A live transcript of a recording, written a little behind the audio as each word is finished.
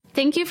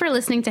Thank you for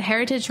listening to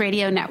Heritage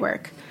Radio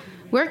Network.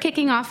 We're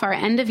kicking off our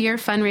end-of-year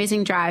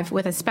fundraising drive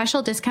with a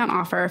special discount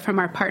offer from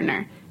our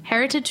partner,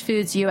 Heritage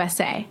Foods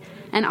USA,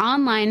 an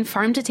online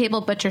farm-to-table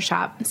butcher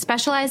shop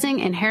specializing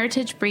in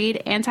heritage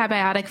breed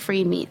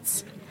antibiotic-free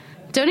meats.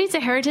 Donate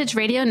to Heritage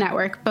Radio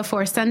Network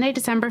before Sunday,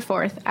 December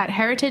 4th at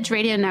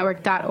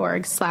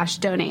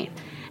heritageradionetwork.org/donate,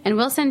 and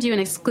we'll send you an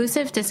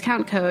exclusive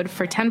discount code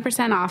for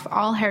 10% off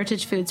all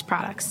Heritage Foods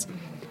products.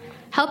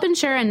 Help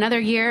ensure another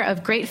year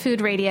of great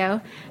food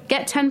radio,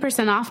 get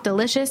 10% off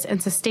delicious and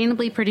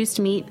sustainably produced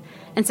meat,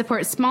 and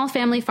support small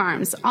family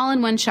farms all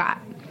in one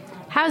shot.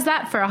 How's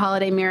that for a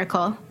holiday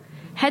miracle?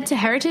 Head to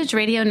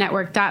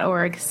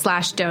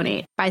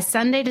heritageradionetwork.org/donate by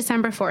Sunday,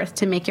 December 4th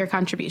to make your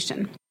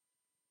contribution.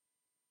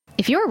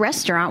 If your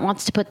restaurant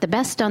wants to put the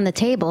best on the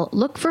table,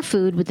 look for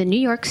food with the New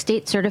York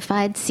State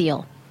Certified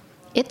Seal.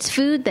 It's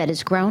food that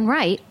is grown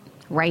right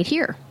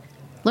here.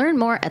 Learn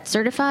more at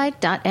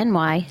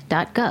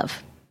certified.ny.gov.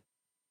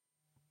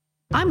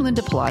 I'm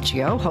Linda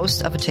Pelagio,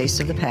 host of A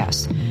Taste of the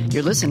Past.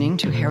 You're listening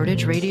to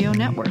Heritage Radio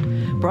Network,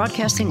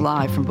 broadcasting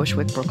live from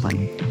Bushwick,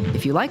 Brooklyn.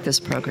 If you like this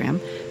program,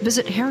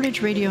 visit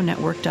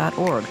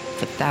heritageradionetwork.org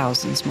for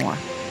thousands more.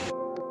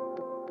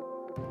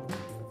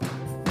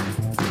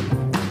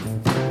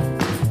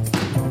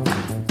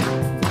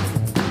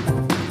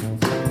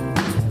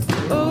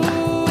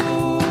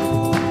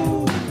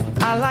 Oh,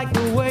 I like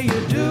the way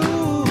you do.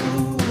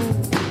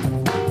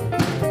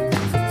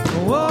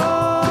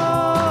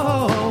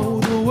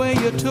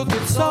 Took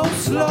it so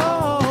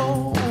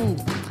slow.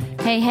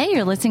 Hey,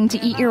 you're listening to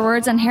Eat Your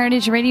Words on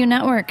Heritage Radio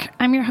Network.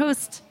 I'm your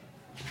host,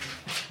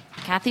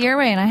 Kathy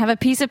Irway, and I have a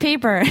piece of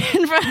paper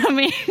in front of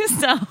me,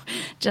 so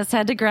just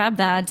had to grab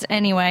that.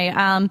 Anyway,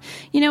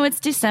 it's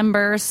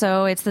December,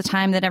 so it's the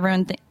time that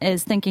everyone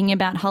is thinking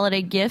about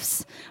holiday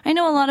gifts. I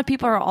know a lot of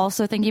people are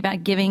also thinking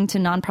about giving to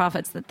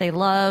nonprofits that they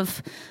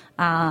love,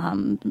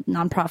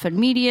 nonprofit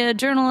media,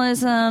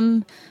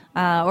 journalism,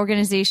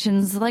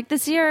 organizations like the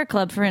Sierra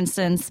Club, for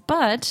instance.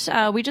 But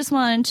we just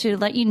wanted to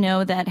let you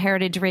know that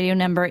Heritage Radio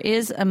Number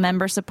is a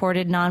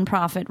member-supported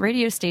nonprofit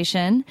radio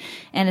station,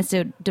 and it's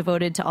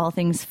devoted to all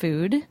things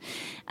food.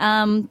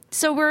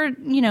 So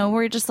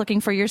we're just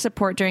looking for your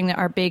support during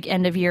our big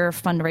end-of-year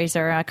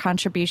fundraiser. A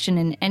contribution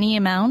in any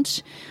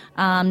amount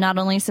not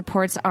only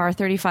supports our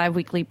 35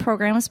 weekly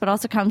programs, but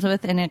also comes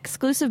with an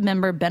exclusive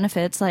member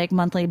benefits like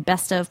monthly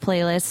best of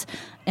playlists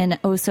and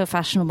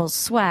oh-so-fashionable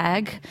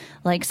swag,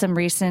 like some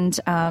recent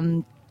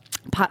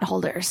pot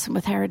holders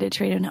with Heritage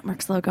Radio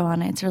Network's logo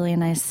on it. It's really a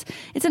nice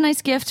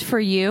gift for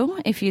you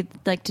if you'd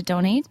like to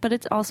donate, but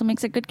it also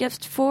makes a good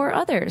gift for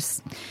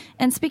others.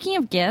 And speaking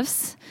of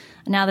gifts,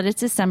 now that it's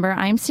December,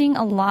 I'm seeing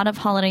a lot of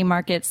holiday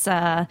markets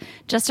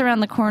just around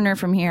the corner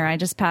from here. I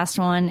just passed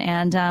one,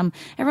 and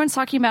everyone's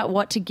talking about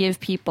what to give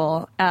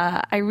people.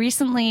 I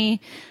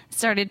recently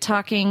started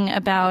talking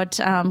about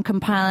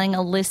compiling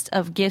a list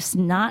of gifts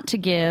not to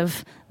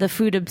give the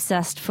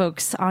food-obsessed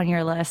folks on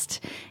your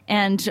list.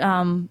 And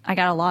I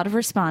got a lot of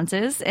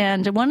responses.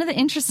 And one of the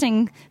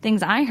interesting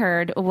things I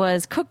heard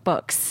was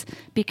cookbooks,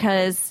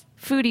 because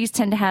foodies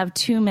tend to have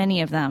too many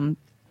of them.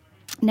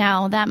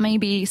 Now, that may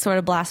be sort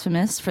of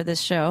blasphemous for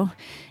this show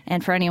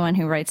and for anyone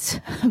who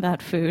writes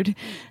about food,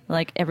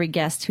 like every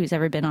guest who's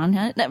ever been on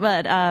it,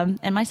 but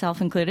and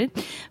myself included.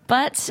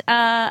 But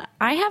I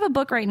have a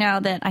book right now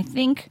that I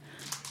think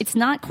it's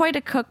not quite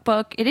a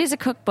cookbook. It is a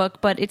cookbook,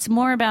 but it's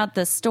more about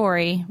the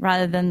story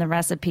rather than the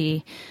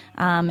recipe.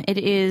 It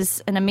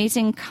is an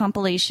amazing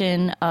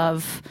compilation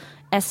of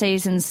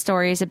essays and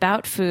stories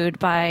about food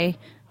by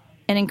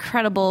an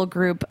incredible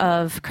group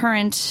of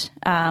current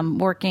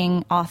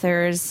working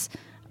authors,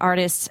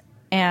 artists,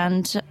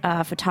 and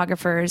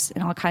photographers,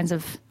 and all kinds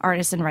of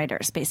artists and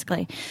writers,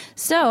 basically.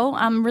 So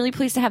I'm really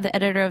pleased to have the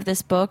editor of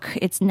this book.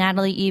 It's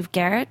Natalie Eve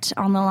Garrett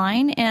on the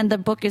line, and the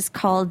book is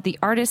called The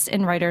Artists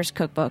and Writers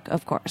Cookbook,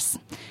 of course.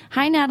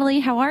 Hi,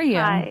 Natalie. How are you?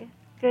 Hi.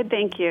 Good,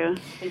 thank you.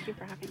 Thank you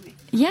for having me.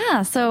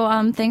 Yeah,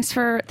 so thanks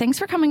for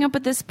coming up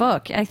with this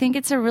book. I think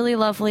it's a really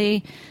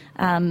lovely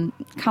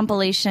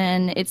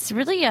compilation. It's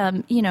really,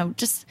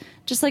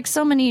 just like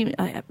so many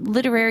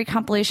literary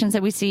compilations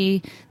that we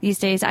see these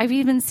days. I've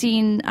even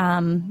seen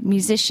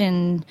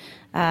musician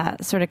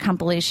sort of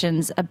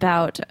compilations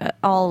about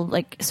all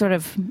like sort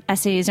of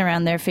essays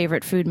around their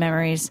favorite food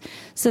memories.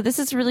 So this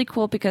is really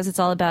cool because it's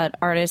all about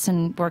artists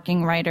and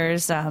working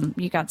writers.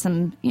 You got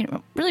some,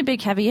 really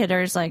big heavy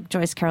hitters like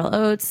Joyce Carol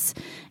Oates,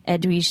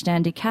 Edwige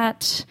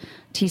Dandicat,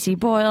 T.C.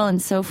 Boyle,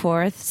 and so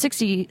forth.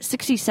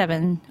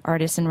 67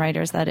 artists and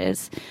writers, that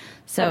is.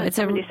 So it's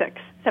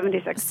 76.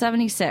 76,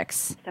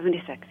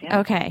 yeah.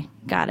 Okay,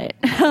 got it.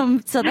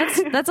 So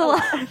that's a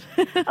lot.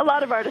 A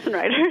lot of artists and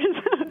writers.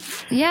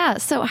 Yeah.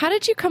 So how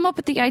did you come up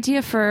with the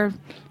idea for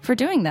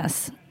doing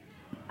this?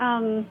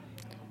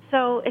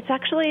 So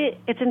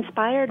it's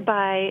inspired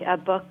by a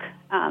book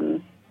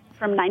from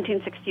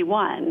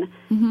 1961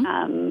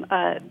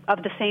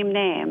 of the same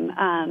name.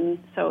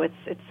 So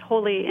it's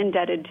wholly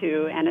indebted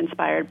to and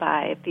inspired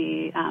by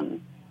the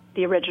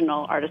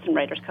original Artists and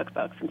Writers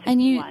Cookbook from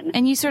 1961.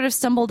 And you sort of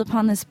stumbled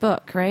upon this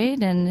book, right?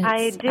 And it's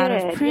I did, out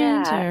of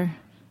print, yeah. or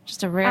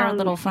Just a rare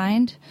little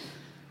find?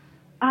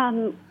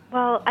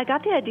 Well, I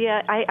got the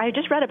idea. I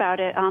just read about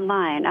it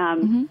online.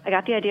 I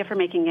got the idea for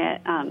making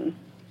it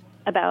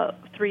about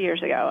 3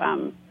 years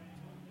ago.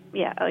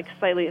 Like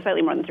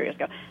slightly more than 3 years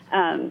ago.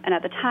 And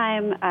at the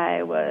time,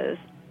 I was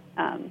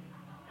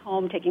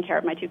home taking care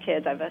of my 2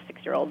 kids. I have a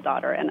 6-year-old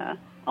daughter and a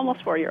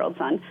almost 4-year-old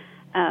son.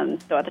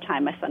 So at the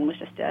time, my son was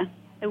just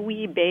a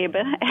wee babe,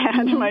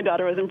 and my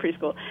daughter was in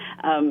preschool.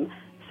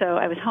 So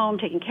I was home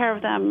taking care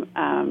of them,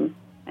 and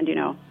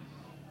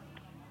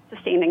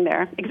sustaining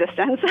their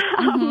existence,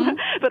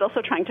 but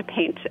also trying to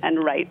paint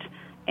and write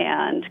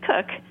and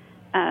cook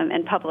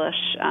and publish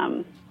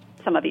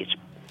some of each.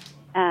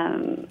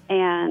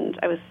 And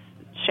I was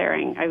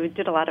sharing. I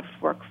did a lot of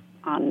work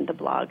on the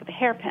blog The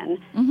Hairpin.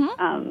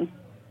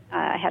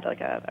 I had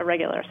like a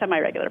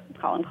semi-regular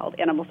column called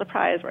Animal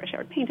Surprise, where I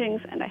shared paintings,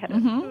 and I had a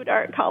food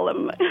art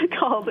column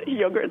called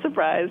Yogurt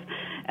Surprise,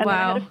 and then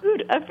I had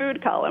a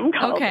food column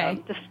called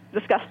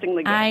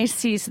Disgustingly Good. I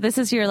see. So this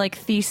is your like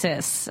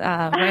thesis,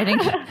 writing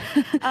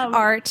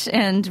art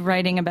and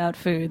writing about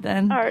food.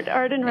 Then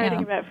art and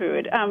writing about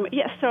food.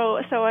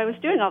 So I was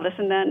doing all this,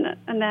 and then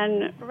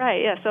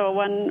So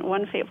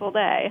one fateful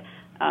day,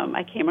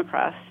 I came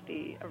across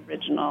the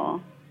original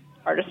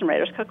Artists and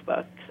Writers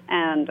cookbooks,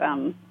 and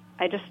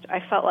I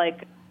felt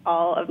like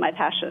all of my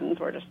passions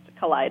were just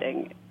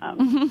colliding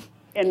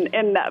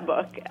in that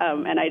book,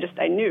 and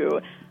I knew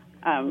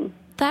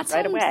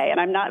right away. And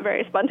I'm not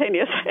very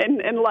spontaneous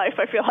in life,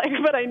 I feel like,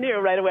 but I knew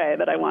right away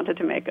that I wanted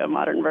to make a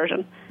modern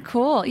version.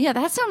 Cool. Yeah,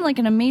 that sounded like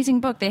an amazing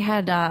book. They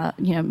had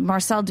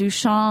Marcel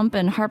Duchamp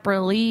and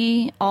Harper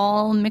Lee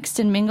all mixed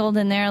and mingled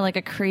in there, like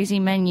a crazy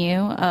menu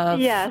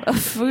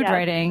of food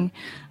writing.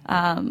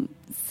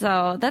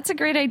 So that's a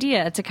great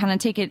idea to kind of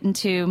take it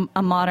into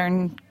a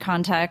modern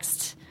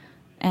context.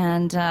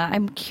 And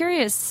I'm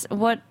curious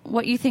what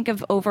you think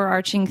of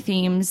overarching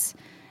themes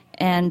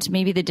and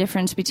maybe the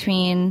difference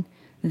between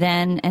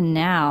then and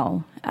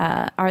now.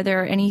 Is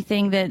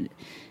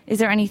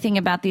there anything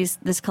about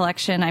this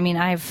collection? I mean,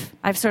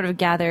 I've sort of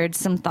gathered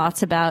some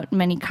thoughts about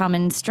many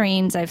common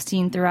strains I've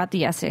seen throughout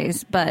the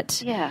essays,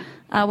 but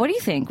what do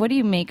you think? What do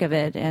you make of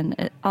it?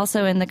 And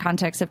also in the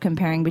context of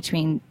comparing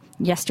between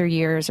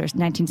yesteryear's or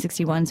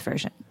 1961's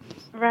version.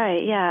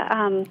 Right,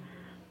 yeah.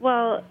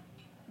 Well,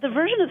 the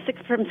version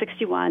from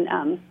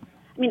 61,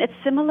 it's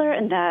similar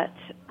in that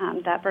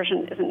that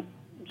version isn't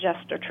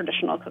just a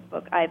traditional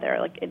cookbook either.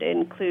 Like, it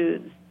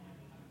includes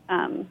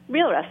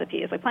real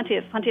recipes, like plenty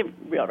of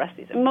real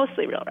recipes, and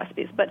mostly real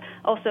recipes, but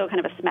also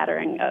kind of a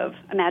smattering of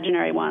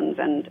imaginary ones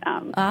and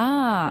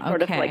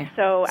sort of like,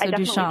 so I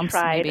definitely Duchamp's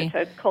tried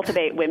to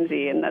cultivate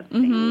whimsy in that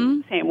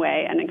same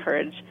way and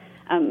encourage.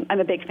 I'm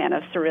a big fan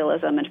of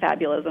surrealism and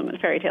fabulism and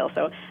fairy tale,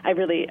 so I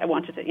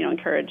wanted to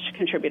encourage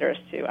contributors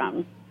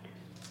to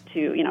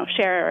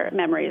share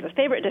memories of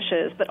favorite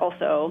dishes, but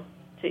also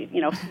to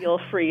feel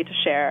free to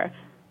share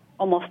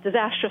almost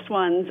disastrous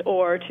ones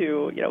or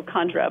to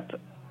conjure up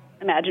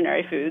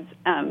imaginary foods.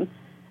 And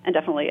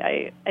definitely,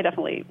 I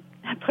definitely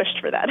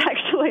pushed for that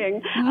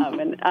actually.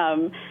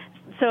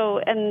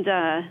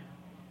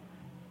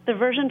 The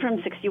version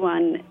from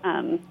 61,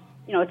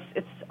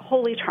 it's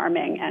wholly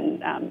charming,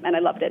 and I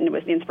loved it, and it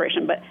was the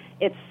inspiration. But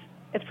it's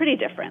pretty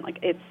different. Like,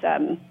 it's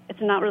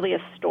not really a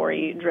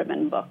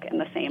story-driven book in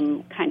the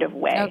same kind of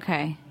way.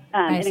 Okay,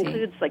 it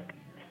includes like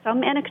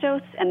some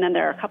anecdotes, and then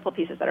there are a couple of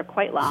pieces that are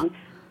quite long.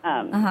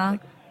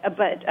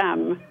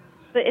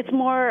 But it's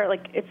more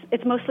like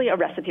it's mostly a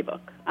recipe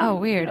book.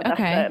 Weird. That's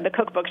okay. The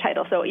cookbook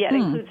title. So it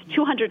includes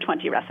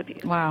 220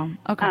 recipes. Wow.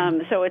 Okay.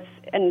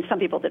 And some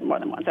people did more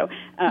than one. So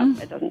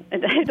it doesn't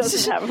have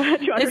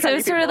 220. So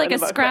it's sort of like a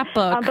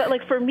scrapbook. But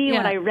like for me,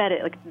 when I read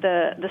it, like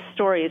the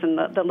stories and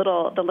the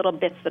little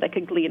bits that I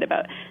could glean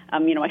about,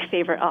 my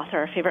favorite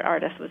author, favorite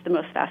artist was the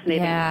most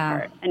fascinating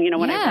part. And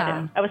when I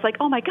read it, I was like,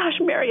 oh my gosh,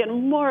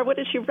 Marianne Moore, what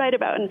did she write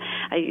about? And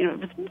I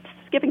was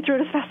skipping through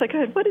it as fast as I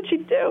could. What did she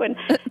do?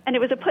 And it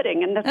was a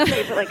pudding, and that's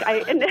great. But like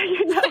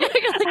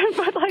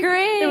but like,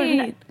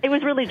 great. It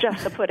was really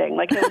just the pudding.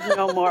 Like, there was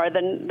no more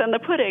than the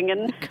pudding.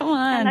 And come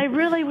on. And I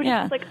really was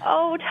just like,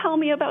 oh, tell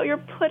me about your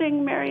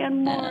pudding,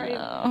 Marianne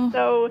Moore.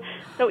 So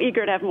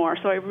eager to have more.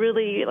 So I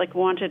really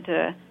wanted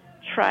to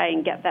try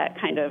and get that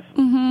kind of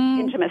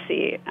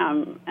intimacy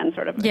and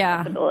sort of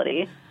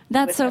accessibility.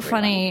 That's so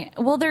funny.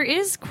 Well, there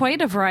is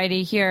quite a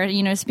variety here.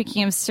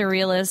 Speaking of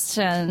surrealist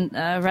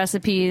and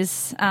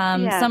recipes,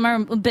 some are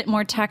a bit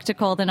more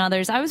tactical than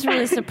others. I was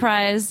really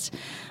surprised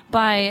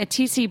by a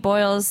T.C.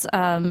 Boyle's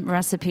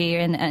recipe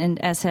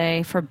and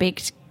essay for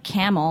baked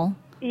camel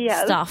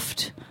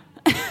stuffed.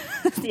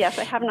 Yes,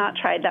 I have not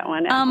tried that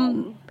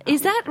one.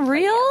 Is that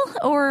real,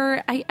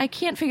 or I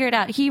can't figure it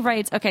out? He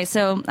writes, okay,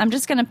 so I'm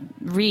just going to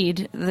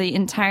read the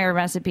entire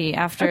recipe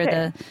after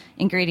the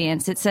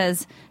ingredients. It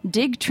says,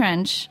 dig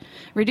trench,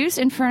 reduce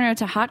inferno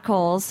to hot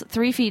coals,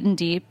 3 feet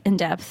in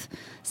depth,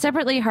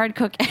 separately hard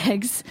cook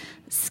eggs,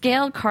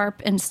 scale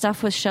carp and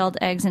stuff with shelled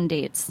eggs and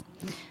dates.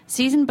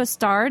 Season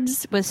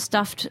bastards with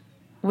stuffed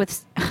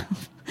with...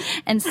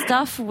 and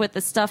stuff with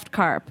the stuffed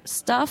carp.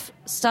 Stuff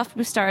stuffed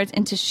bastards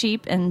into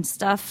sheep and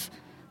stuff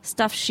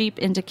stuff sheep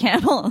into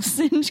camel,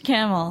 singe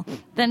camel,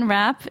 then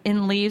wrap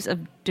in leaves of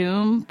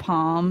doom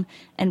palm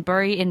and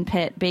bury in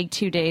pit, bake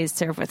 2 days,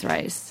 serve with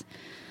rice.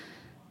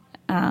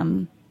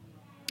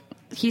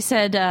 He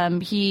said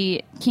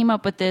he came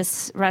up with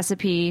this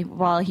recipe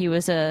while he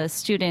was a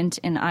student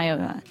in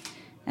Iowa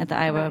at the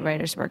Iowa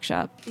Writers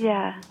Workshop.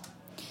 Yeah.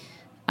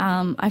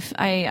 I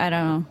don't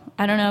know.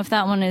 I don't know if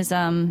that one is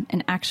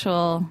an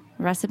actual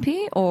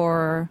recipe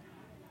or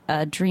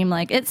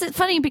dreamlike. It's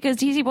funny because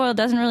D.C. Boyle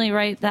doesn't really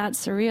write that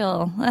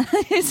surreal.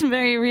 He's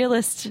very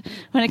realist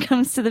when it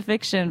comes to the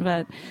fiction,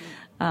 but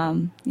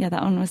yeah,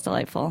 that one was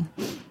delightful.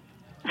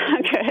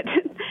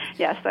 Good.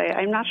 Yes,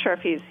 I'm not sure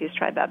if he's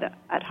tried that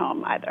at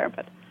home either,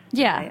 but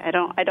yeah, I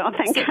don't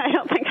think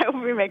I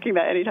will be making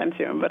that anytime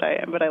soon. But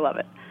I love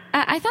it.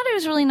 I thought it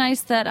was really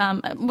nice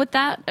that, with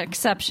that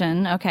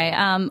exception,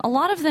 a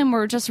lot of them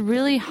were just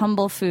really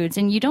humble foods,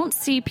 and you don't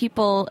see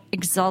people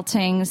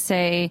exalting,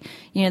 say,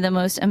 the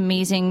most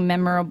amazing,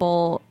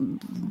 memorable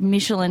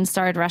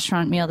Michelin-starred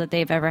restaurant meal that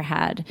they've ever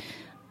had.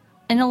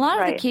 In a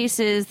lot of the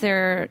cases,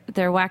 they're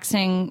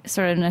waxing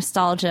sort of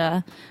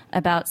nostalgia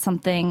about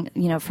something,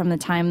 from the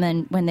time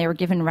when they were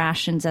given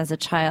rations as a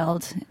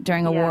child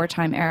during a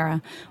wartime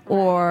era,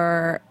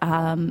 or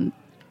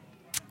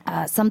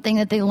something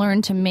that they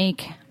learned to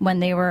make when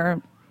they were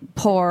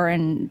poor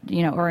and,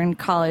 or in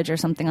college or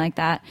something like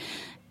that.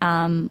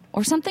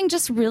 Or something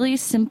just really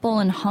simple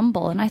and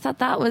humble. And I thought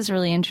that was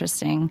really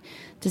interesting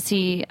to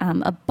see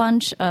a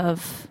bunch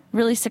of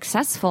really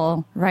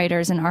successful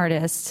writers and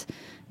artists,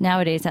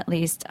 nowadays at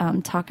least,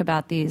 talk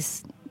about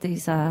these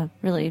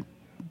really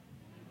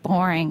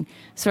boring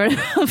sort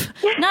of,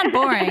 not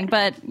boring,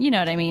 but you know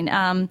what I mean.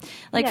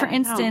 For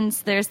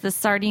instance, there's the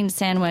sardine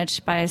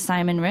sandwich by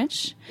Simon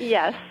Rich.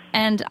 Yes.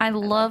 And I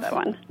love that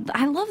one.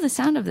 I love the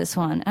sound of this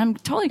one. I'm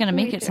totally going to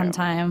make it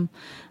sometime.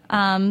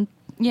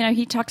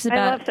 He talks about.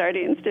 I love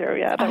sardines too.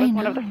 Yeah, that was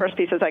one of the first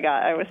pieces I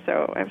got. I was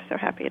so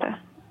happy to.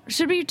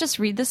 Should we just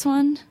read this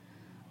one?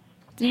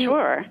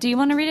 Sure. Do you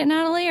want to read it,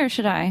 Natalie, or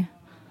should I?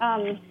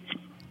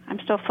 I'm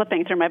still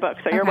flipping through my book,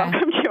 so you're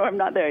welcome to. I'm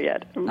not there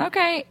yet.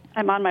 Okay.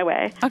 I'm on my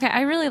way. Okay,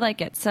 I really like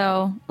it,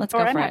 so let's go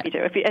for it. I'm happy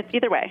to.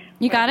 Either way.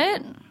 You got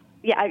it?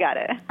 Yeah, I got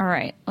it. All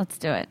right, let's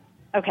do it.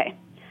 Okay.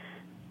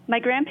 My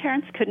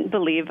grandparents couldn't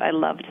believe I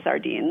loved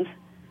sardines.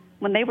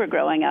 When they were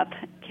growing up,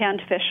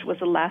 canned fish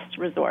was a last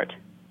resort,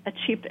 a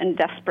cheap and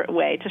desperate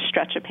way to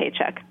stretch a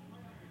paycheck.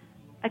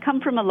 I come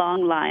from a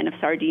long line of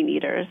sardine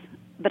eaters,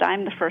 but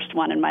I'm the first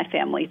one in my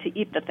family to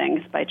eat the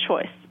things by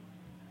choice.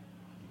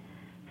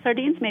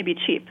 Sardines may be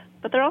cheap,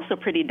 but they're also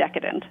pretty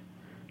decadent.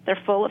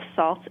 They're full of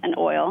salt and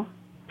oil,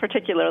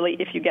 particularly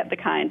if you get the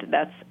kind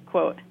that's,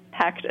 quote,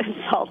 packed in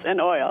salt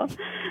and oil.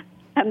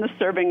 And the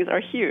servings are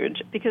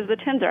huge because the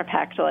tins are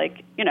packed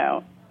like,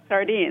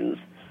 sardines.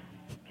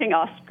 King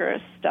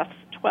Oscar stuffs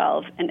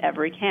 12 in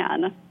every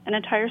can, an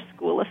entire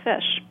school of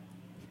fish.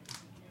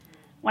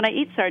 When I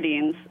eat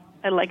sardines,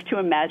 I like to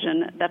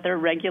imagine that they're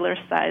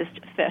regular-sized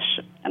fish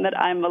and that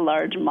I'm a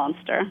large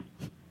monster.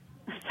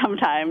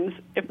 Sometimes,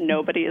 if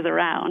nobody is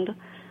around,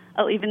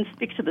 I'll even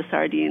speak to the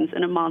sardines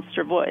in a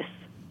monster voice.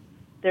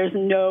 There's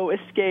no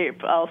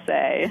escape, I'll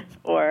say,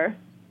 or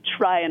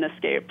try and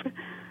escape.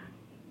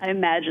 I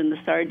imagine the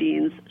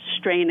sardines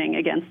straining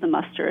against the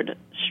mustard,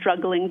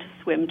 struggling to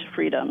swim to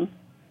freedom.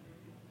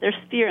 There's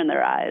fear in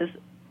their eyes,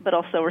 but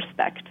also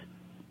respect.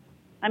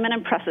 I'm an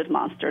impressive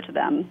monster to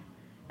them,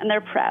 and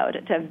they're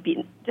proud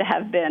to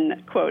have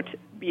been, quote,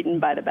 beaten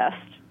by the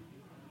best.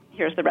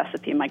 Here's the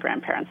recipe my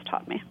grandparents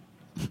taught me.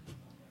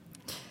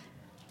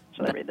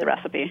 Should I read the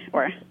recipe?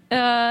 Or sure.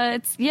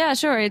 I like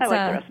the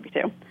recipe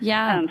too.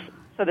 Yeah.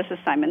 So this is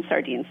Simon's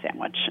sardine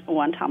sandwich: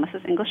 1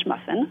 Thomas's English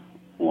muffin,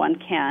 1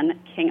 can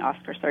King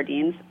Oscar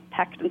sardines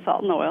packed in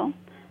salt and oil,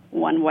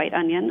 1 white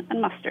onion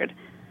and mustard.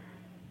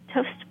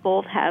 Toast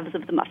both halves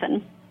of the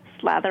muffin,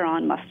 slather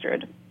on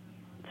mustard,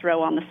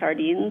 throw on the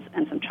sardines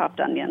and some chopped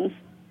onions.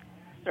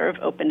 Serve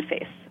open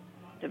face.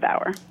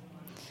 Devour.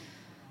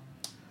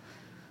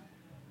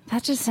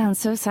 That just sounds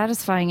so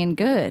satisfying and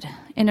good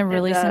in a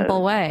really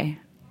simple way.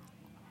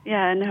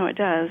 Yeah, no, it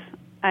does.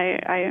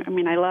 I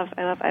mean,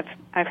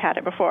 I've had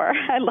it before.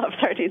 I love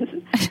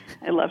sardines.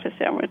 I love his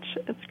sandwich.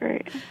 It's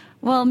great.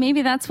 Well,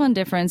 maybe that's one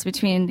difference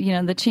between,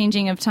 the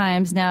changing of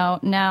times.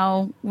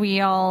 Now we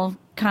all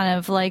kind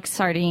of like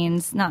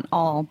sardines, not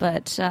all,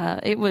 but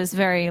it was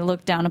very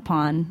looked down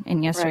upon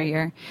in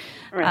yesteryear.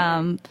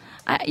 Right.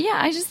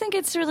 I just think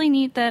it's really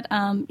neat that,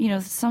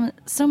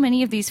 so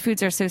many of these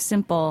foods are so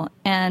simple.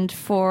 And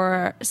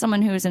for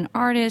someone who is an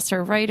artist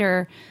or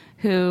writer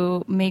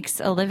who makes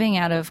a living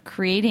out of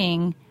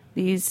creating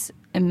these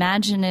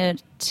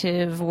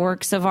imaginative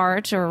works of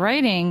art or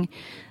writing,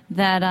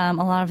 that a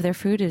lot of their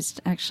food is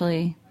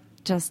actually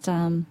just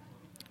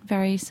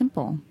very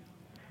simple.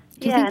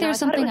 Do you think there's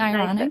something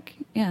ironic?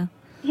 Yeah.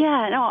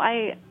 Yeah. No.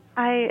 I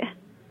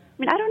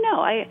mean, I don't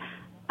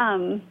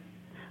know.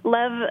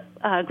 Lev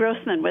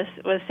Grossman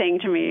was saying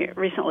to me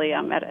recently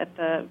at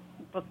the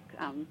book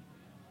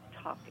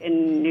talk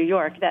in New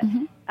York that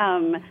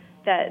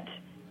that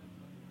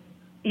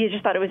he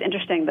just thought it was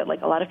interesting that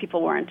a lot of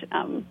people weren't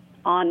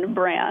on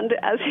brand,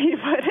 as he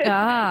put it,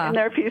 in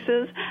their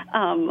pieces.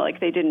 Like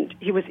they didn't.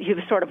 He was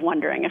sort of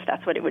wondering if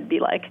that's what it would be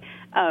like.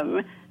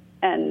 And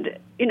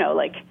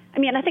like, I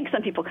mean, I think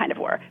some people kind of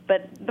were,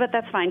 but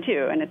that's fine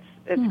too, and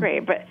it's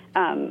great. But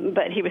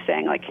he was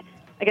saying, like,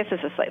 I guess this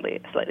is a slightly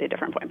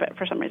different point, but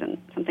for some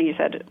reason something you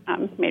said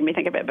made me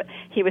think of it. But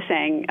he was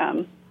saying,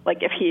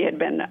 like, if he had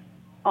been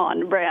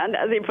on brand,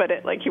 as he put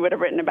it, like he would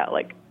have written about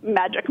like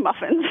magic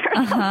muffins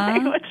or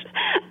something, which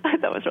I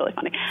thought was really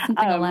funny.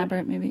 Something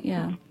elaborate, maybe,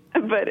 yeah.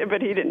 But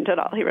he didn't at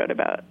all. He wrote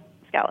about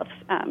scallops,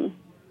 and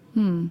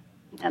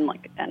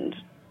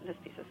his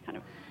piece is kind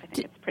of, I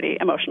think it's pretty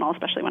emotional,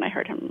 especially when I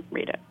heard him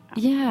read it.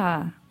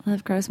 Yeah,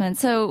 Lev Grossman.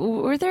 So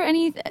were there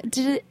any,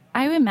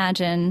 I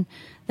imagine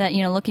that,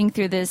 looking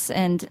through this,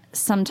 and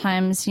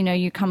sometimes,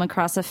 you come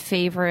across a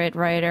favorite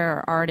writer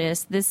or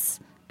artist, this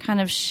kind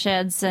of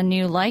sheds a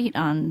new light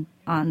on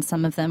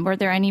some of them. Were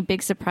there any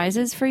big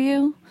surprises for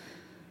you?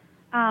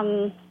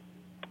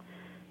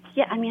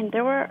 Yeah, I mean,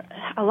 there were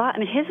a lot. I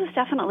mean, his was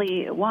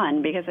definitely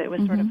one, because it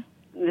was sort of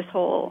this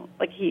whole,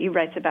 like, he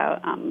writes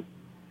about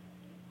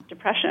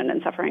depression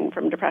and suffering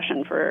from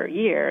depression for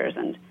years,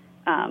 and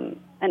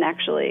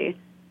actually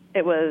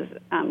it was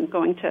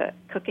going to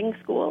cooking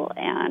school,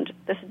 and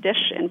this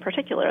dish in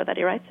particular that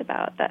he writes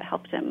about that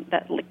helped him,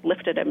 that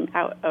lifted him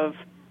out of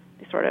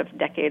the sort of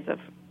decades of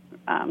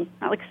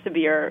not like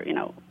severe,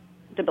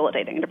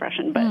 debilitating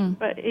depression,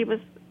 but he was,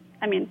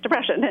 I mean,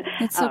 depression.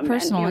 It's so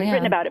personal. And he's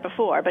written about it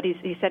before, but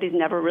he said he's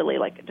never really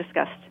like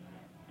discussed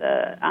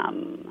the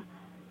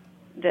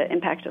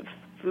impact of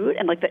food,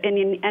 and like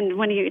and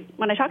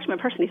when I talked to him in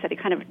person, he said he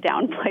kind of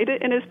downplayed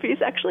it in his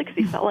piece, actually, because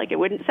he felt like it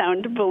wouldn't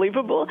sound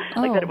believable,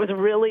 like that it was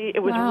really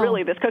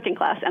really this cooking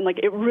class, and like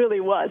it really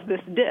was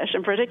this dish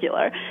in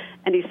particular.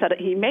 And he said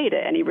he made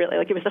it, and he really,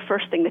 like, it was the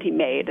first thing that he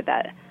made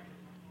that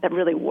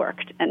really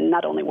worked, and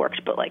not only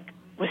worked, but like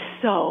was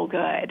so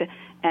good.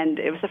 And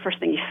it was the first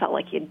thing he felt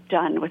like he had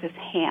done with his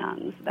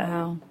hands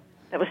that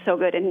was so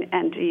good,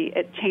 and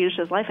it changed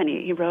his life. And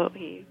he wrote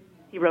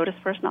his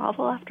first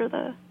novel after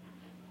the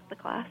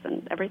class,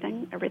 and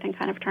everything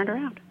kind of turned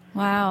around.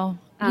 Wow.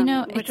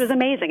 Which was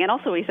amazing. And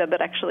also he said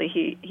that actually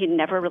he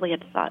never really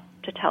had thought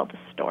to tell the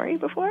story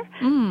before,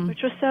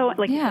 which was so,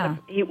 like,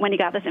 when he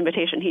got this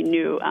invitation, he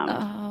knew,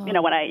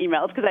 when I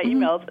emailed, because I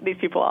emailed these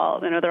people all,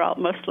 they're all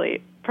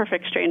mostly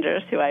perfect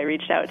strangers who I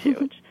reached out to,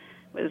 which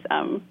was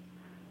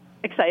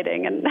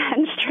exciting and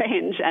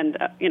strange and,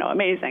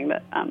 amazing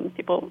that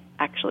people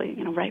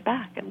actually, write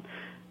back,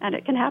 and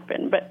it can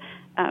happen. But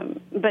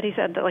he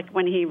said that, like,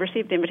 when he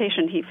received the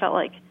invitation, he felt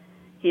like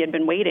he had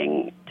been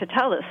waiting to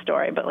tell this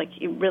story, but like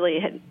he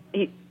really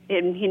he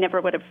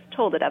never would have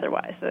told it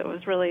otherwise. So it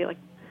was really like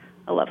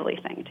a lovely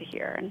thing to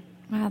hear. And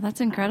wow,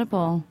 that's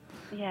incredible.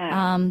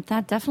 Yeah.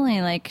 That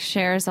definitely like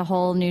shares a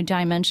whole new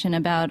dimension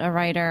about a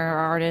writer or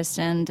artist,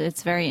 and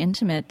it's very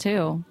intimate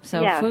too.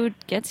 So food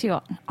gets you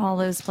all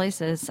those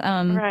places.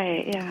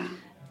 Right. Yeah.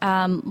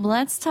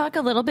 Let's talk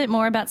a little bit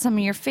more about some of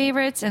your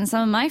favorites and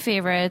some of my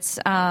favorites.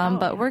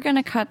 But we're going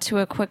to cut to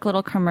a quick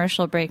little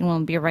commercial break, and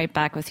we'll be right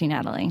back with you,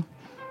 Natalie.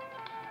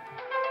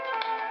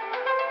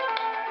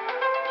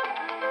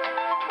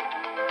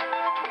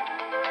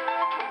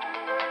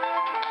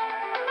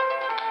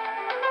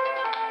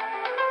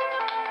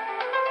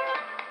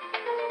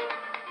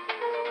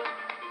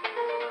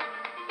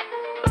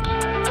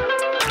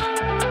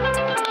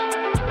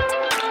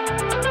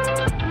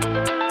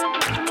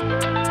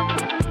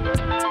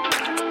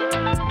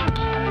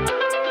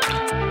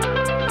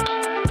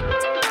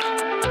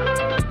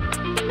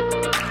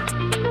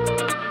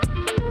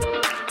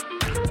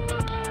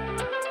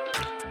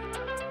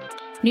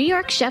 New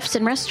York chefs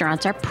and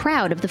restaurants are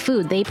proud of the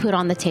food they put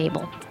on the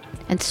table.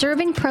 And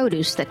serving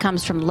produce that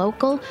comes from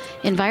local,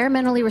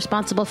 environmentally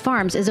responsible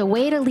farms is a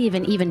way to leave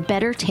an even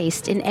better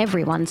taste in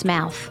everyone's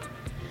mouth.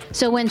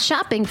 So when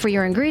shopping for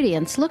your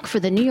ingredients, look for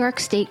the New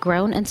York State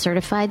Grown and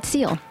Certified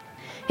seal.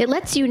 It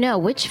lets you know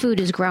which food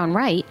is grown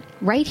right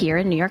here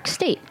in New York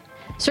State,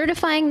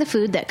 certifying the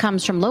food that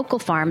comes from local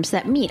farms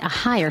that meet a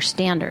higher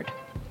standard.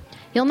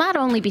 You'll not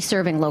only be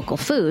serving local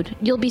food,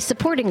 you'll be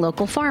supporting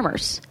local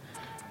farmers.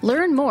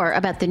 Learn more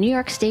about the New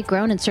York State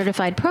Grown and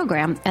Certified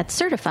program at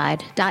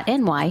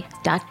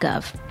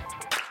certified.ny.gov.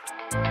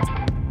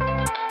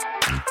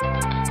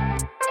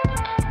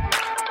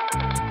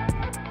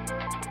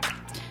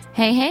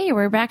 Hey,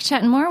 we're back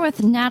chatting more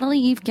with Natalie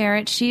Eve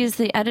Garrett. She is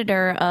the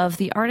editor of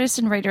the Artist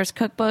and Writers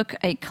Cookbook,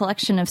 a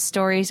collection of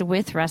stories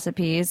with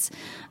recipes,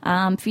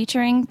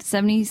 featuring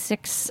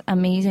 76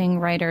 amazing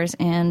writers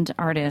and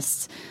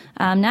artists.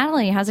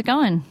 Natalie, how's it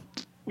going?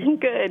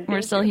 Good.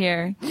 We're still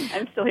here.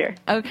 I'm still here.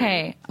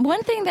 Okay.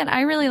 One thing that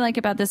I really like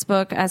about this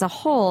book as a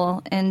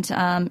whole, and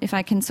if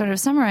I can sort of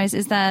summarize,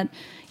 is that,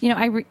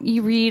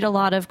 you read a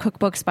lot of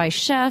cookbooks by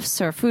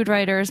chefs or food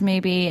writers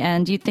maybe,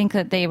 and you'd think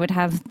that they would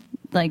have,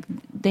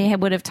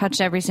 would have touched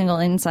every single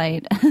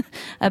insight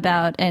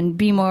about and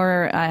be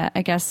more,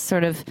 I guess,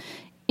 sort of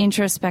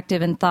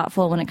introspective and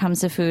thoughtful when it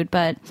comes to food.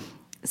 But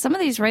some of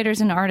these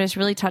writers and artists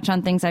really touch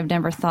on things I've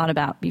never thought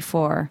about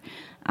before.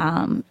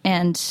 And,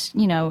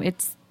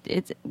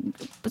 it's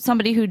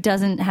somebody who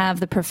doesn't have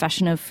the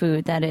profession of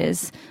food, that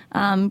is,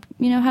 have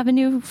a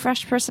new,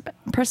 fresh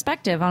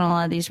perspective on a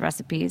lot of these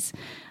recipes.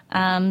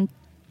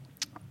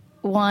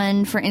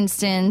 One, for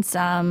instance,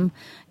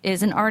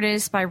 is an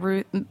artist by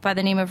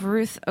the name of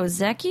Ruth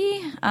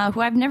Ozeki,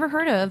 who I've never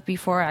heard of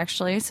before,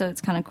 actually, so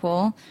it's kind of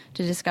cool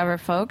to discover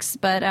folks.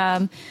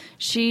 But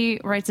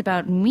she writes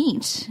about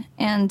meat,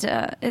 and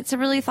it's a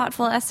really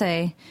thoughtful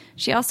essay.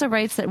 She also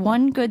writes that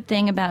one good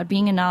thing about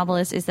being a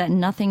novelist is that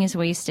nothing is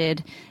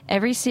wasted.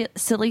 Every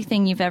silly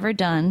thing you've ever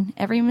done,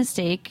 every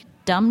mistake,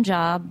 dumb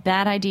job,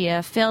 bad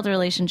idea, failed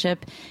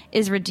relationship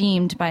is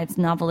redeemed by its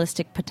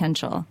novelistic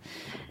potential.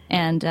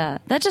 And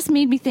that just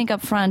made me think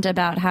up front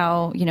about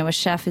how, a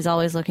chef is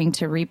always looking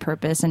to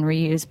repurpose and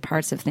reuse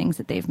parts of things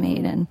that they've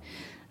made and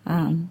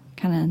kind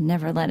of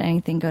never let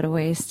anything go to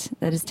waste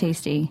that is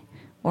tasty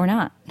or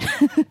not.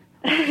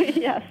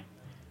 Yes.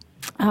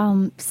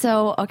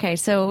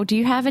 So do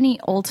you have any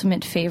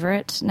ultimate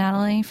favorite,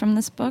 Natalie, from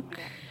this book?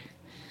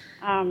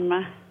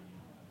 I'm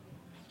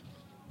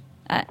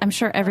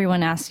sure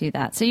everyone asks you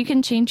that. So you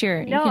can change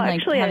have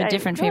a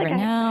different favorite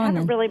now. I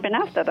haven't really been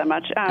asked that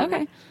much.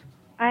 Okay.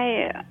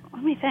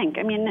 Let me think.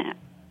 I mean,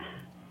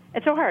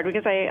 it's so hard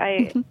because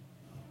I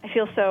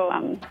feel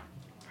so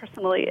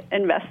personally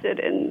invested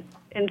in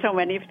so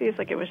many of these.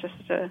 Like, it was just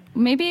such a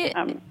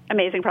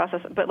amazing process.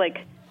 But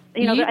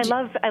I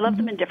love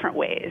them in different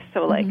ways.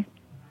 So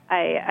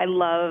I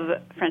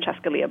love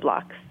Francesca Lia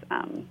Bloch's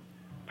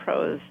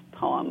prose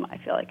poem. I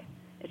feel like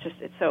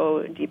it's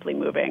so deeply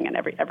moving, and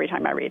every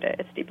time I read it,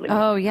 it's deeply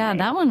moving. Oh yeah,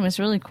 that one was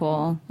really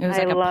cool. It was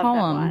like a poem.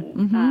 That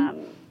one.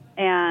 Mm-hmm.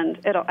 And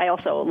I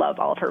also love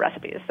all of her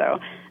recipes. So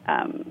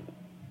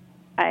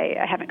I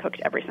haven't cooked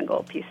every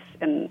single piece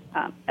in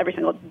every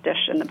single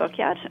dish in the book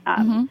yet.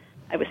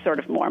 It was sort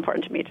of more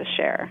important to me to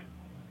share,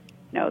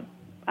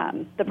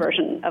 the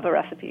version of a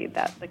recipe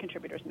that the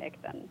contributors make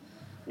than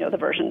the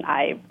version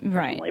I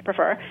personally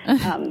prefer.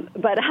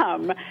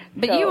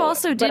 You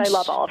also did. But I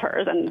love all of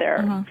hers, and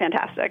they're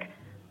fantastic.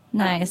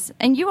 Nice.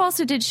 And you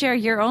also did share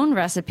your own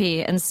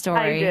recipe and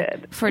story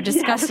for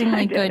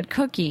disgustingly good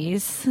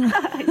cookies.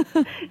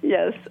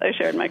 Yes, I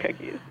shared my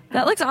cookies.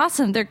 That looks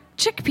awesome. They're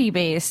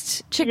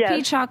chickpea-based.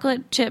 Chickpea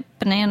chocolate chip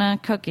banana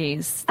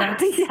cookies.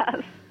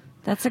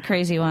 That's a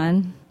crazy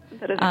one.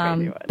 That is a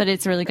crazy one. But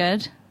it's really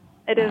good?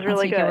 It is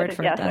really good.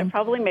 Yes, I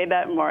probably made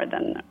that more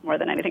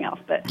than anything else.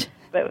 But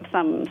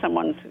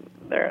someone's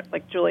they're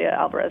like Julia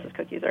Alvarez's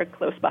cookies are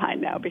close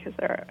behind now because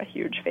they're a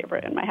huge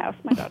favorite in my house.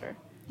 My daughter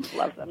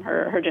loves them.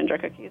 Her ginger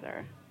cookies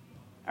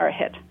are a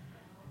hit.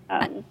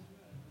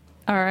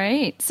 All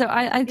right. So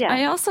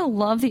I also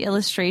love the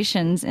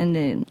illustrations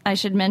I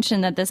should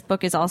mention that this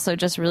book is also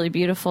just really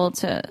beautiful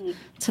to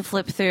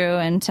flip through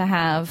and to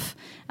have.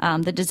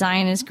 The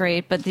design is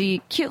great, but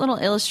the cute little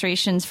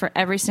illustrations for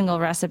every single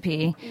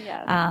recipe.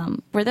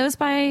 Were those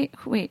by?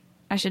 Wait,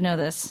 I should know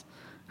this.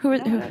 Who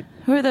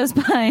are those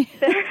by?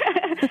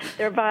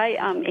 They're by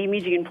Amy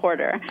Jean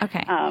Porter.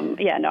 Okay.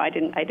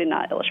 I did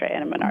not illustrate.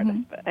 I'm an artist,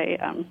 but I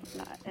am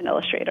not an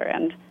illustrator,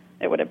 and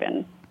it would have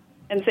been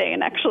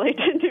insane actually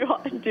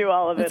to do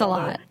all of it. It's a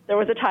lot. There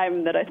was a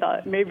time that I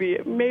thought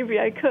maybe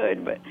I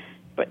could,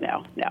 but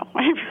no,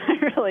 I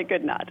really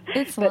could not.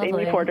 It's but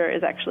lovely. Amy Porter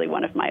is actually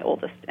one of my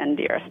oldest and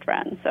dearest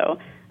friends. So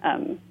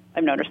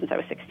I've known her since I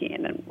was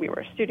 16, and we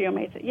were studio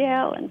mates at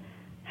Yale and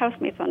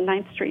housemates on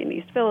 9th Street in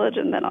East Village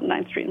and then on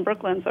 9th Street in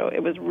Brooklyn. So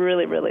it was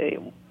really, really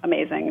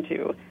amazing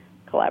to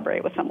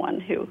collaborate with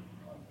someone who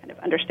kind of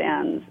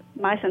understands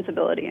my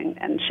sensibility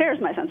and shares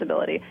my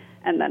sensibility,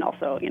 and then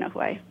also, who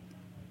I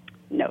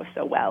know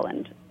so well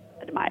and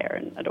admire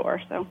and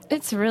adore. So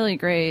it's really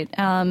great,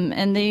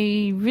 and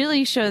they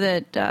really show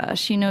that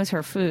she knows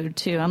her food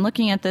too. I'm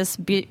looking at this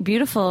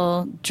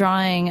beautiful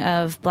drawing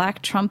of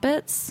black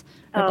trumpets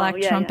or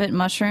black trumpet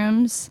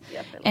mushrooms,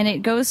 and it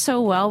goes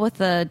so well with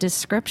the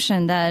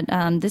description that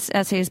this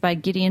essay is by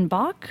Gideon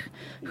Bach,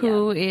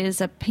 who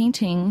is a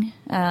painter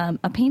and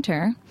a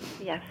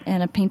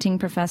painting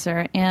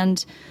professor,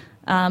 and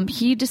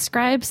he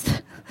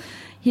describes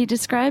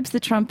the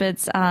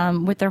trumpets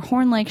with their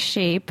horn-like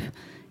shape.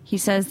 He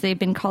says they've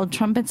been called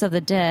trumpets of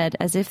the dead,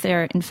 as if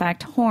they're, in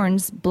fact,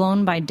 horns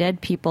blown by dead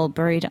people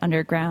buried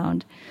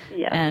underground.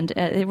 Yeah. And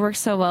it works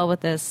so well with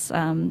this,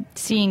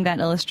 seeing that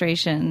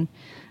illustration.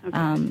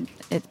 Okay.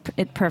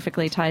 It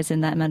perfectly ties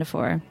in that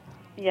metaphor.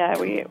 Yeah,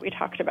 we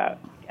talked about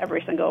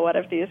every single one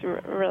of these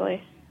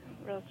really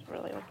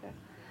like that.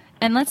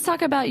 And let's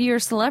talk about your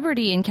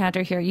celebrity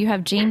encounter here. You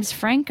have James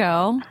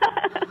Franco.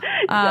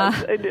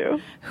 Yes, I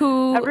do.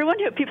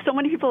 So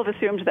many people have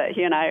assumed that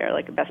he and I are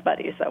like best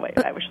buddies. So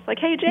I was just like,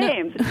 "Hey,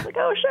 James," and he's like,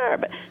 "Oh, sure,"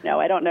 but no,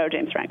 I don't know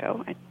James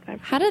Franco.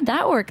 How did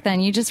that work then?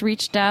 You just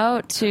reached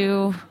out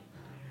to.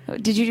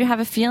 Did you have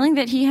a feeling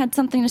that he had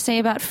something to say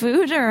about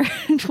food, or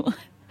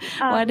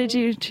why did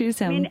you choose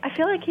him? I mean, I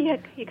feel like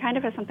he kind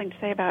of has something to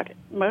say about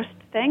most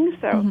things.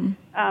 So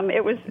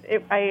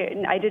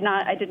I did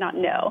not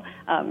know.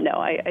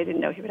 I didn't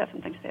know he would have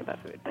something to say about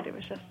food, but it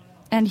was just.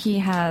 And he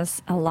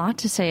has a lot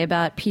to say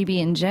about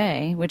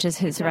PB&J, which is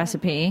his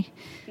recipe.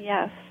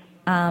 Yes.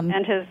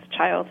 and his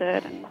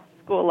childhood and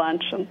school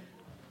lunch, and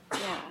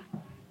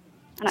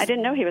I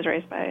didn't know he was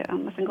raised by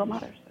a single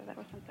mother, so that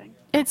was something.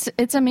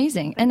 It's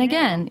amazing. And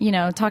again,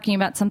 talking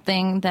about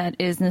something that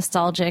is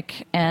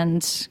nostalgic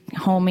and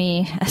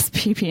homey as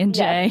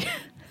PB&J.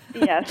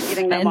 Yes,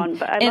 eating them on.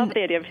 But I love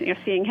the idea of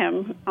seeing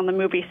him on the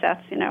movie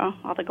sets.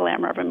 All the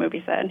glamour of a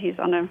movie set, and he's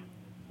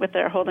with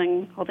there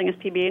holding his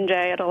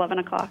PB&J at 11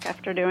 o'clock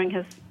after doing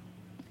his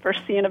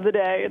first scene of the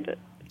day.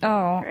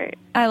 Oh, great.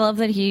 I love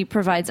that he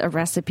provides a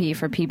recipe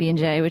for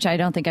PB&J, which I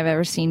don't think I've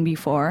ever seen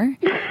before.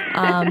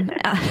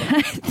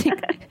 I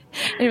think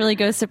it really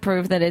goes to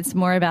prove that it's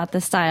more about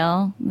the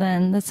style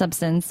than the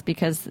substance,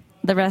 because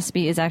the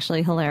recipe is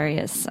actually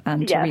hilarious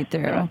to read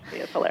through. The recipe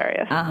is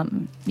hilarious.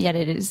 Yet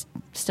it is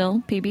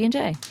still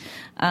PB&J.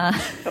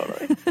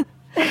 Totally.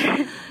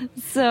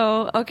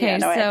 So, okay. I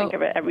think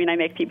of it. I mean, I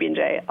make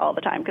PB&J all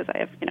the time because I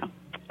have,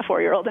 a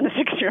 4-year-old and a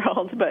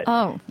 6-year-old. But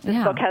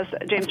this book has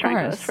James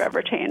Franco's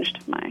forever changed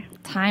my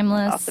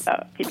thoughts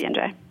about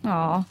PB&J.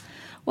 Oh.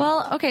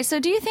 Well, okay, so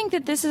do you think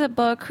that this is a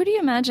book, who do you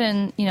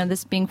imagine,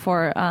 this being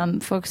for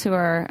folks who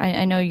are,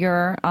 I know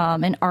you're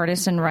an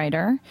artist and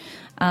writer.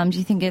 Do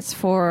you think it's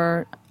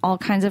for all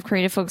kinds of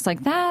creative folks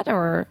like that,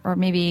 or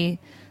maybe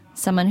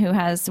someone who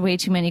has way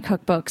too many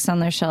cookbooks on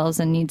their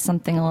shelves and needs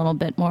something a little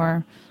bit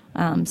more,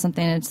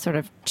 something to sort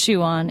of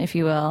chew on, if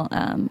you will,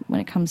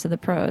 when it comes to the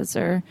prose,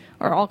 or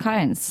all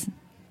kinds?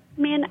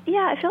 I mean,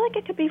 I feel like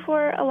it could be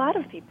for a lot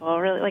of people,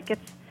 really. Like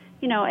it's,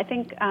 I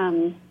think...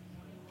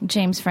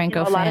 James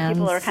Franco fans. A lot of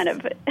people are kind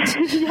of,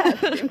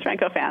 yes, James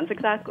Franco fans,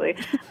 exactly.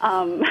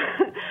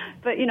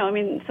 But,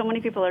 so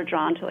many people are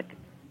drawn to,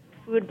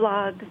 food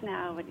blogs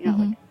now,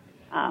 and,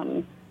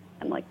 and,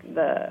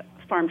 the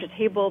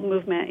farm-to-table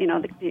movement,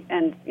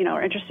 and,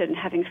 are interested in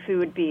having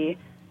food be,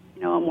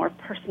 a more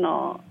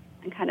personal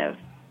and kind of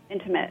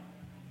intimate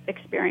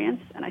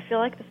experience. And I feel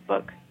like this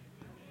book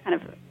kind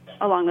of,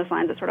 along those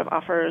lines, it sort of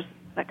offers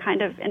that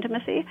kind of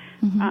intimacy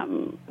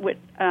with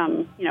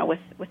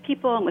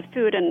people and with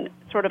food, and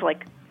sort of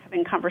like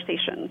having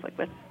conversations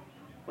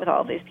with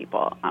all of these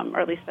people, or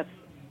at least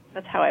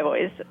that's how I've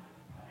always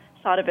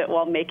thought of it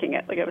while making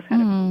it. Like I was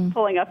kind of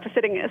pulling up,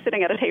 sitting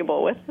at a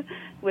table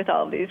with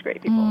all of these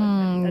great people,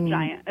 with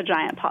a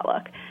giant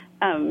potluck.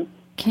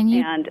 Can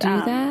you do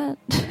that?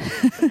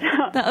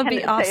 That would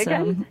be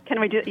awesome. Can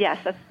we do?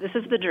 Yes, this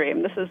is the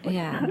dream. This is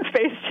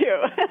phase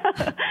 2.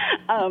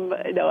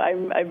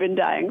 I've been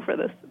dying for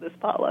this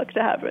potluck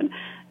to happen,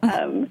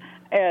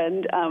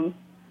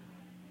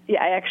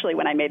 I actually,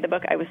 when I made the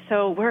book, I was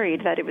so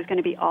worried that it was going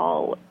to be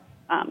all.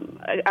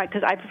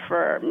 Because I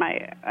prefer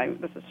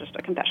this is just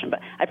a confession, but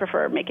I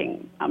prefer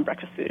making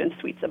breakfast food and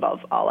sweets above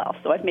all else.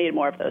 So I've made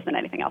more of those than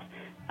anything else.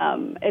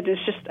 It is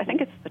just, I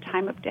think it's the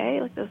time of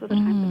day. Like those are the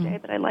times of day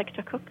that I like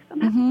to cook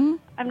somehow.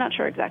 I'm not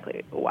sure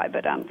exactly why,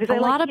 but because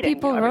a lot of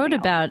people wrote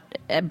about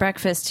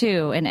breakfast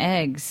too, and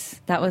eggs.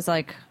 That was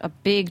like a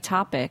big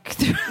topic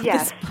through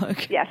this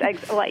book. Yes,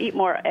 eggs. Well, I eat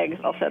more eggs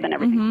also than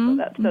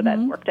everything, so that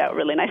worked out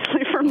really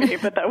nicely for me.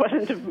 But that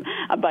wasn't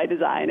by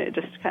design. It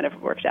just kind of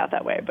worked out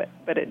that way.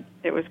 But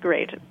it was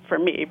great for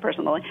me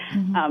personally.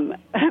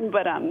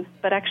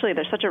 But actually,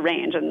 there's such a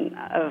range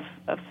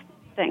of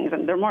things,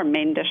 and they're more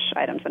main dish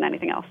items than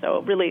anything else.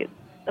 So really,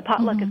 the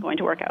potluck is going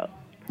to work out.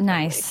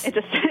 Nice. It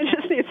just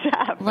needs to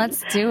happen.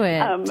 Let's do it.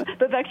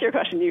 But back to your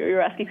question, you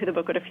were asking who the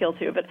book would appeal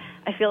to. But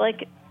I feel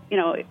like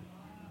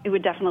it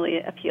would definitely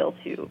appeal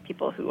to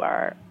people who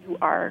are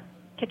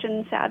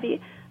kitchen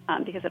savvy,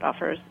 because it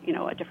offers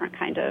a different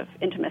kind of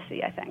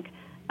intimacy, I think,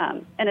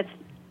 and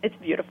it's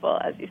beautiful,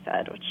 as you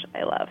said, which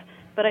I love.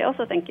 But I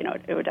also think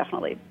it would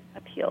definitely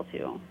appeal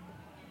to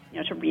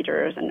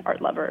readers and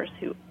art lovers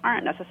who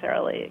aren't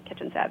necessarily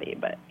kitchen savvy,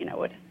 but,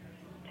 would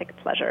take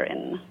pleasure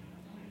in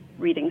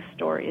reading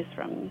stories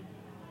from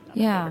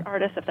favorite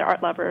artists, if they're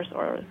art lovers,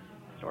 or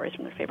stories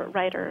from their favorite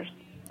writers.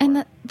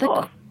 And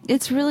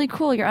it's really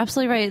cool. You're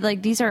absolutely right.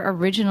 Like, these are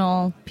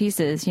original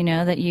pieces,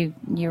 that you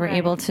were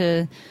able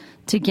to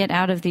get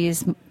out of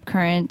these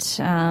current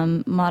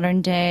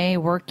modern day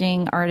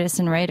working artists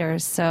and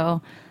writers.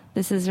 So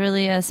this is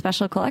really a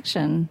special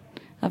collection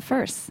of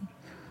firsts.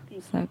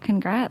 So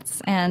congrats.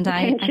 And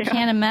I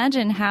can't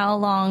imagine how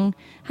long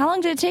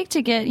did it take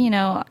to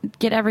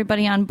get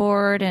everybody on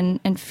board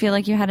and feel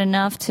like you had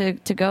enough to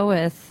go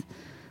with,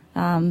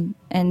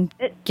 and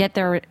get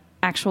their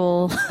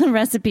actual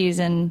recipes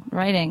and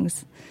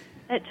writings?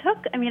 It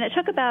took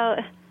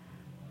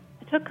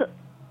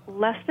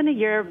less than a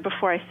year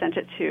before I sent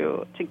it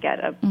to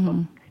get a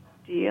book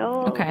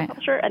deal with a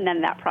publisher, and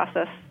then that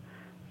process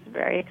was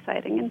very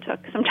exciting and took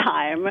some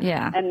time.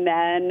 Yeah. And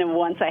then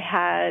once I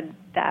had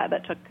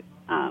that took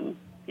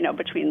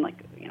between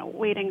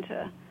waiting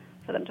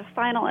for them to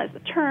finalize the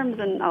terms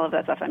and all of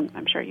that stuff.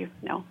 I'm sure you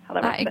know how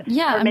that works.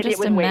 I'm maybe just it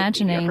was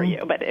imagining for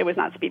you, but it was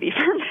not speedy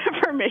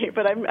for me.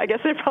 But I guess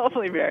it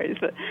probably varies.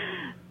 But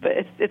but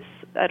it's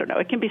I don't know,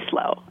 it can be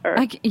slow.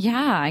 I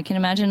can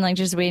imagine like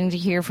just waiting to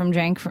hear from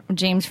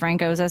James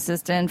Franco's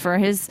assistant for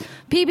his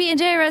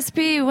PB&J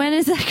recipe. When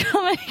is that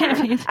coming?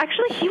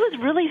 Actually, he was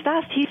really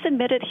fast. He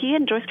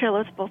and Joyce Carol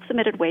Oates both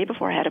submitted way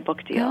before I had a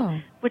book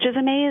deal, which is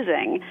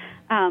amazing.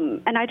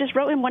 And I just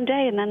wrote him one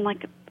day, and then I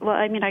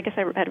guess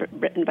I had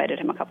invited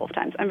him a couple of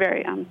times. I'm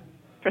very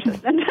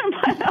persistent,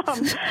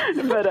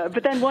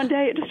 but then one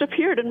day it just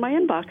appeared in my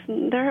inbox,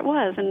 and there it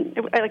was, and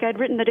I'd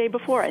written the day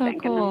before, I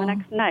think, cool. And then the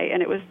next night,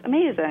 and it was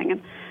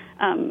amazing,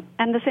 and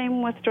the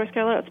same with Joyce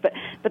Carol Oates. But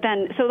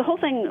then, so the whole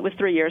thing was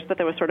 3 years, but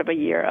there was sort of a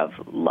year of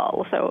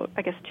lull, so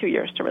I guess 2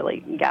 years to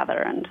really gather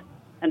and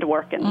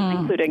work, and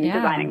including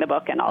designing the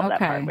book and all that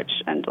part,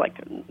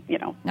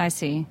 I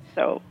see.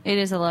 So it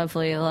is a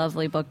lovely,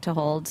 lovely book to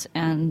hold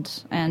and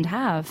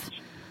have.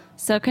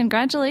 So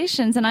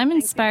congratulations, and I'm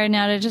inspired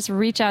now to just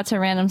reach out to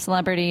random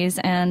celebrities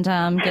and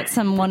get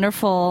some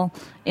wonderful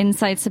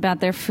insights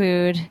about their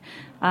food.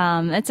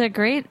 It's a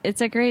great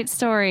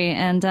story,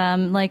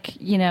 and like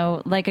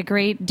a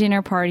great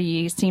dinner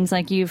party. Seems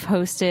like you've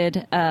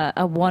hosted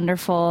a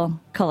wonderful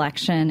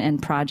collection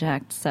and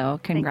project. So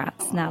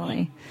congrats,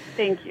 Natalie.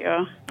 Thank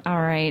you.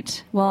 All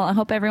right. Well, I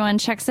hope everyone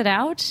checks it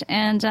out.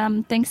 And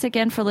thanks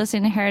again for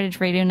listening to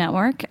Heritage Radio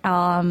Network.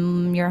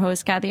 Your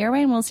host, Kathy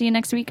Erway, and we'll see you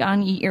next week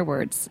on Eat Your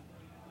Words.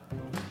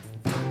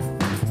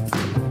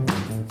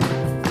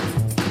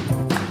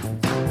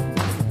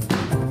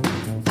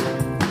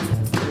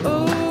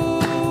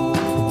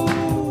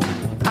 Oh,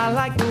 I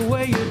like the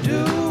way you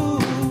do.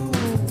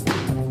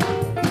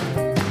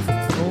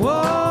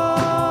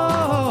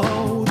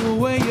 Whoa, the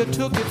way you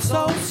took it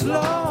so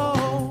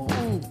slow.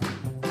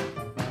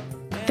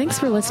 Thanks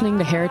for listening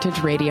to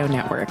Heritage Radio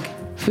Network,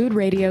 food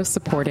radio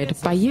supported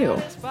by you.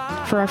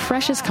 For our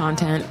freshest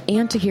content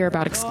and to hear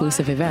about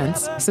exclusive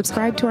events,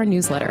 subscribe to our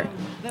newsletter.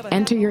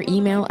 Enter your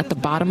email at the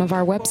bottom of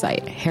our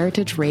website,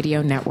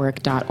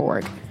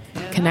 heritageradionetwork.org.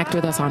 Connect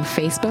with us on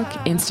Facebook,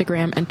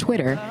 Instagram, and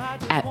Twitter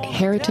at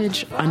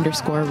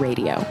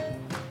heritage_radio.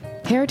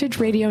 Heritage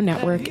Radio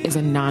Network is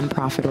a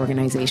nonprofit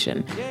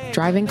organization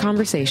driving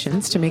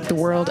conversations to make the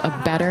world a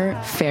better,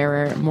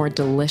 fairer, more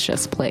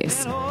delicious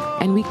place.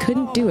 And we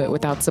couldn't do it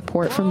without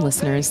support from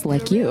listeners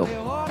like you.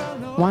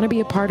 Want to be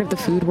a part of the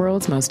food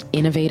world's most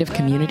innovative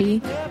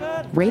community?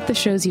 Rate the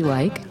shows you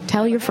like,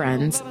 tell your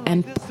friends,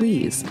 and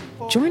please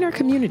join our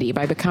community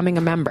by becoming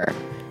a member.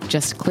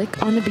 Just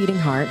click on the beating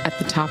heart at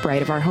the top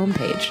right of our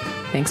homepage.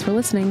 Thanks for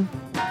listening.